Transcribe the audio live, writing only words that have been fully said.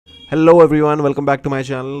Hello everyone, welcome back to my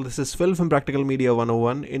channel. This is Phil from Practical Media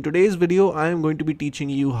 101. In today's video, I am going to be teaching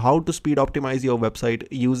you how to speed optimize your website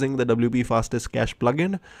using the WP Fastest Cache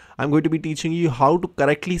plugin. I'm going to be teaching you how to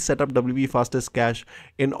correctly set up WP Fastest Cache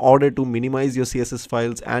in order to minimize your CSS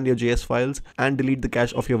files and your JS files and delete the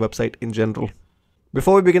cache of your website in general.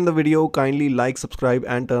 Before we begin the video, kindly like, subscribe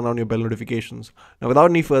and turn on your bell notifications. Now without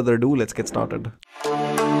any further ado, let's get started.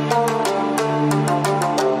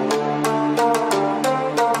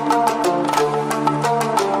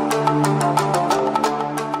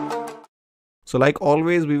 So like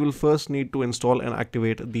always, we will first need to install and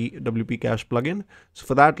activate the WP Cache plugin. So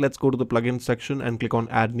for that, let's go to the plugin section and click on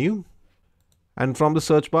add new. And from the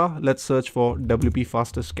search bar, let's search for WP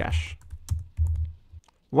Fastest Cache.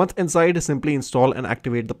 Once inside, simply install and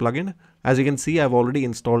activate the plugin. As you can see, I've already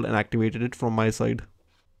installed and activated it from my side.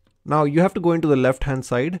 Now you have to go into the left hand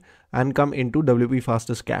side and come into WP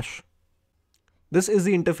Fastest Cache. This is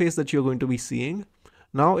the interface that you're going to be seeing.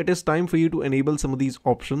 Now it is time for you to enable some of these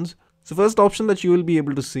options. So first option that you will be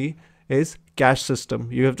able to see is cache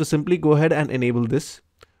system. You have to simply go ahead and enable this.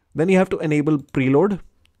 Then you have to enable preload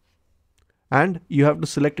and you have to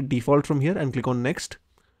select default from here and click on next.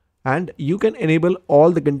 And you can enable all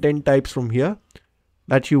the content types from here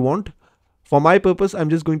that you want. For my purpose, I'm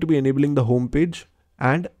just going to be enabling the home page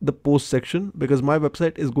and the post section because my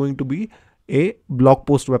website is going to be a blog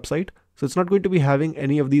post website. So it's not going to be having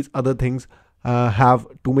any of these other things have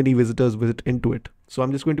too many visitors visit into it. So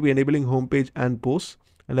I'm just going to be enabling homepage and posts,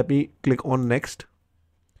 and let me click on next.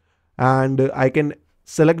 And I can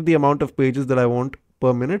select the amount of pages that I want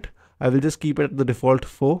per minute. I will just keep it at the default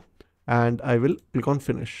 4 and I will click on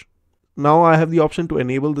finish. Now I have the option to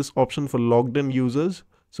enable this option for logged in users.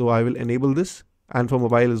 So I will enable this and for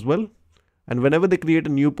mobile as well. And whenever they create a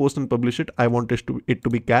new post and publish it, I want it to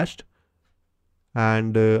be cached.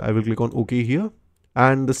 And I will click on OK here.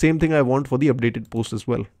 And the same thing I want for the updated post as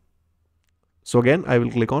well. So again, I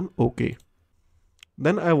will click on OK.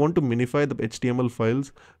 Then I want to minify the HTML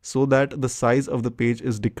files so that the size of the page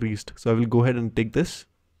is decreased. So I will go ahead and take this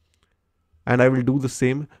and I will do the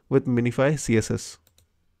same with minify CSS.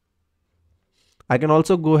 I can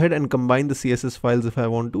also go ahead and combine the CSS files if I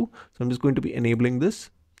want to. So I'm just going to be enabling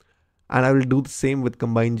this and I will do the same with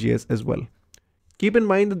combine JS as well. Keep in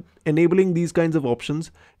mind that enabling these kinds of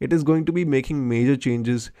options, it is going to be making major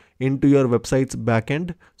changes into your website's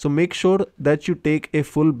backend. So make sure that you take a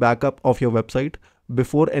full backup of your website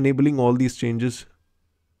before enabling all these changes.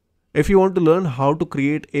 If you want to learn how to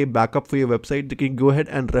create a backup for your website, you can go ahead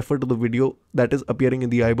and refer to the video that is appearing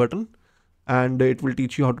in the I button and it will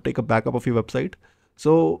teach you how to take a backup of your website.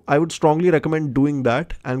 So I would strongly recommend doing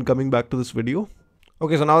that and coming back to this video.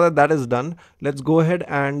 Okay, so now that that is done, let's go ahead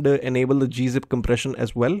and enable the gzip compression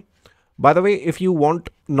as well. By the way, if you want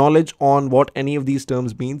knowledge on what any of these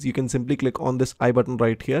terms means, you can simply click on this I button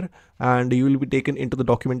right here and you will be taken into the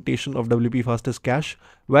documentation of WP Fastest Cache,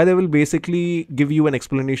 where they will basically give you an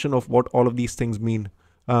explanation of what all of these things mean.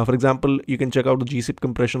 For example, you can check out the gzip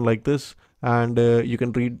compression like this and you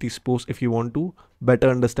can read these posts if you want to better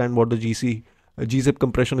understand what the gzip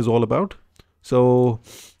compression is all about. So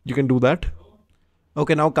you can do that.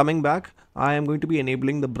 Okay, now coming back, I am going to be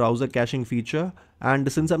enabling the browser caching feature, and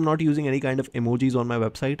since I'm not using any kind of emojis on my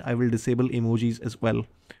website, I will disable emojis as well.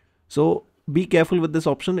 So be careful with this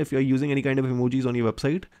option. If you're using any kind of emojis on your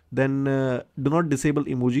website, then do not disable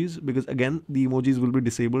emojis because again, the emojis will be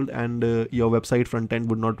disabled and your website front end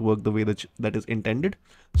would not work the way that is intended.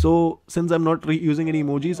 So since I'm not using any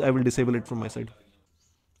emojis, I will disable it from my side.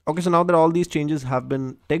 Okay, so now that all these changes have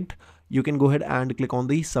been ticked, you can go ahead and click on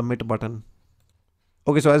the submit button.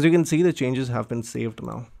 Okay, so as you can see, the changes have been saved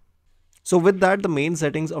now. So with that, the main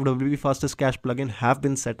settings of WP Fastest Cache plugin have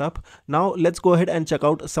been set up. Now let's go ahead and check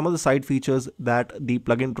out some of the side features that the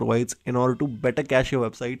plugin provides in order to better cache your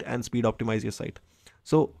website and speed optimize your site.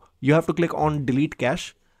 So you have to click on delete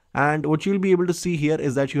cache, and what you'll be able to see here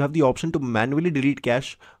is that you have the option to manually delete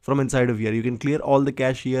cache from inside of here. You can clear all the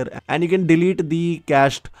cache here and you can delete the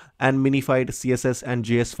cached and minified CSS and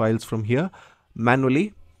JS files from here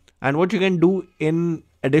manually. And what you can do in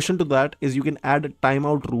addition to that is you can add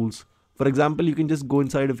timeout rules. For example, you can just go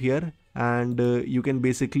inside of here and you can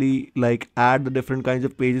basically like add the different kinds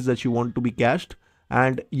of pages that you want to be cached,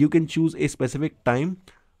 and you can choose a specific time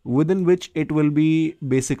within which it will be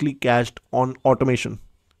basically cached on automation.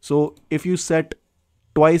 So if you set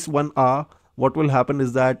twice 1 hour, what will happen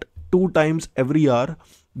is that 2 times every hour,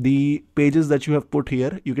 the pages that you have put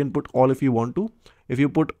here, you can put all if you want to. If you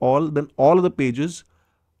put all, then all of the pages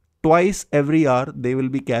twice every hour, they will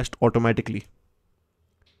be cached automatically.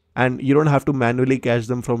 And you don't have to manually cache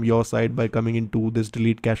them from your side by coming into this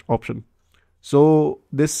delete cache option. So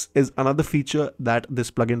this is another feature that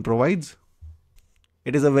this plugin provides.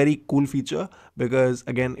 It is a very cool feature because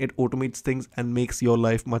again, it automates things and makes your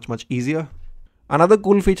life much easier. Another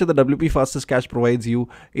cool feature the WP Fastest Cache provides you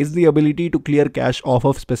is the ability to clear cache off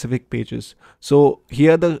of specific pages. So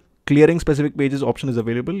here the clearing specific pages option is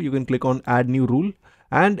available. You can click on add new rule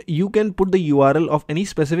and you can put the URL of any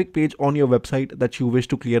specific page on your website that you wish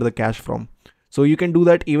to clear the cache from. So you can do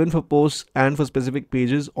that even for posts and for specific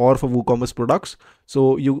pages or for WooCommerce products.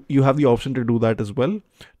 So you have the option to do that as well.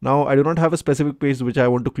 Now I do not have a specific page which I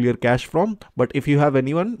want to clear cache from, but if you have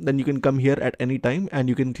anyone, then you can come here at any time and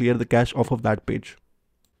you can clear the cache off of that page.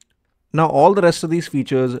 Now all the rest of these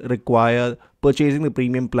features require purchasing the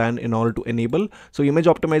premium plan in order to enable. So image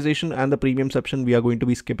optimization and the premium section we are going to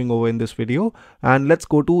be skipping over in this video, and let's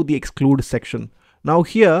go to the exclude section. Now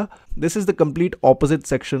here, this is the complete opposite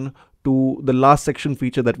section to the last section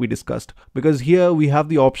feature that we discussed, because here we have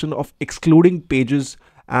the option of excluding pages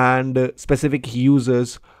and specific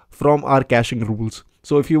users from our caching rules.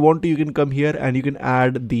 So if you want to, you can come here and you can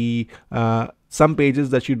add the some pages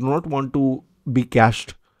that you do not want to be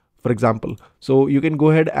cached, for example. So you can go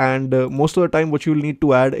ahead and most of the time what you will need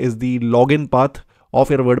to add is the login path of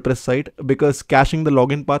your WordPress site, because caching the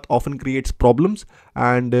login path often creates problems,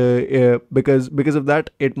 and because of that,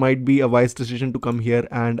 it might be a wise decision to come here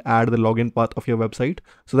and add the login path of your website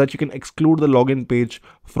so that you can exclude the login page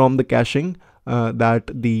from the caching that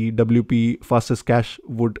the WP Fastest Cache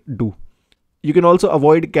would do. You can also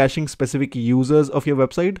avoid caching specific users of your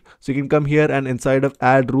website. So you can come here and inside of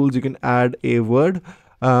add rules, you can add a word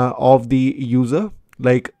of the user,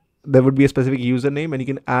 like there would be a specific username, and you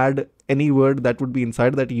can add any word that would be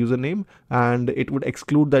inside that username, and it would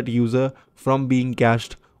exclude that user from being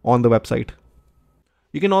cached on the website.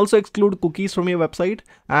 You can also exclude cookies from your website,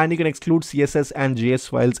 and you can exclude CSS and JS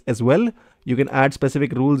files as well. You can add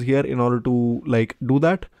specific rules here in order to do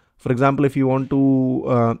that. For example, if you want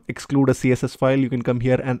to exclude a CSS file, you can come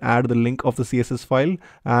here and add the link of the CSS file,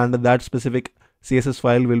 and that specific CSS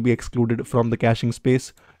file will be excluded from the caching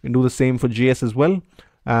space. You can do the same for JS as well.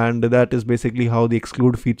 And that is basically how the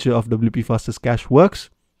exclude feature of WP Fastest Cache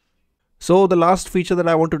works. So the last feature that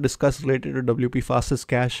I want to discuss related to WP Fastest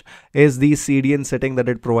Cache is the CDN setting that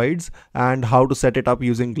it provides and how to set it up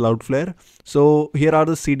using Cloudflare. So here are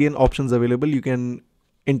the CDN options available. You can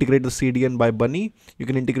integrate the CDN by Bunny, you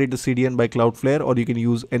can integrate the CDN by Cloudflare, or you can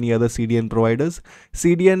use any other CDN providers.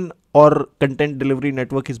 CDN or content delivery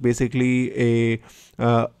network is basically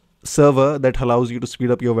a server that allows you to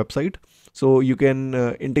speed up your website. So you can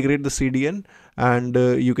integrate the CDN and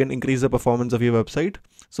you can increase the performance of your website.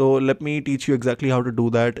 So let me teach you exactly how to do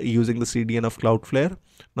that using the CDN of Cloudflare.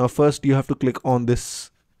 Now first you have to click on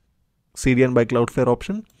this CDN by Cloudflare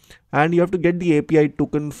option, and you have to get the API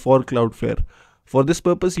token for Cloudflare. For this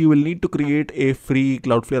purpose, you will need to create a free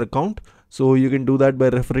Cloudflare account. So you can do that by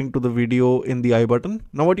referring to the video in the I button.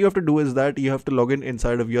 Now what you have to do is that you have to log in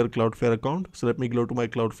inside of your Cloudflare account. So let me go to my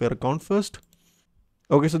Cloudflare account first.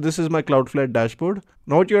 Okay, so this is my Cloudflare dashboard.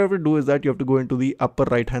 Now what you have to do is that you have to go into the upper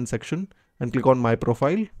right hand section and click on my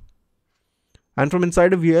profile. And from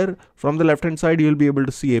inside of here, from the left hand side, you'll be able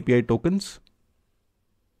to see API tokens.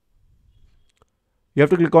 You have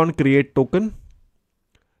to click on create token,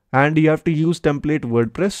 and you have to use template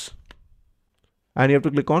WordPress, and you have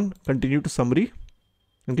to click on continue to summary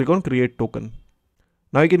and click on create token.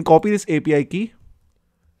 Now you can copy this API key,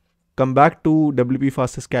 come back to WP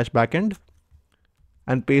Fastest Cache backend,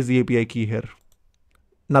 and paste the API key here.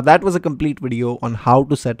 Now that was a complete video on how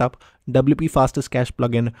to set up WP Fastest Cache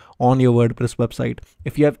plugin on your WordPress website.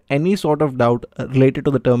 If you have any sort of doubt related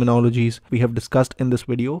to the terminologies we have discussed in this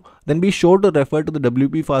video, then be sure to refer to the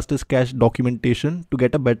WP Fastest Cache documentation to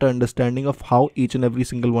get a better understanding of how each and every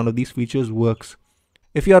single one of these features works.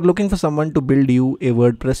 If you are looking for someone to build you a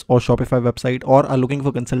WordPress or Shopify website, or are looking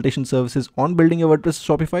for consultation services on building your WordPress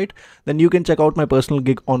or Shopify, then you can check out my personal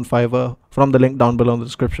gig on Fiverr from the link down below in the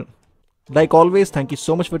description. Like always, thank you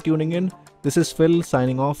so much for tuning in. This is Phil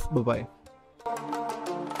signing off. Bye-bye.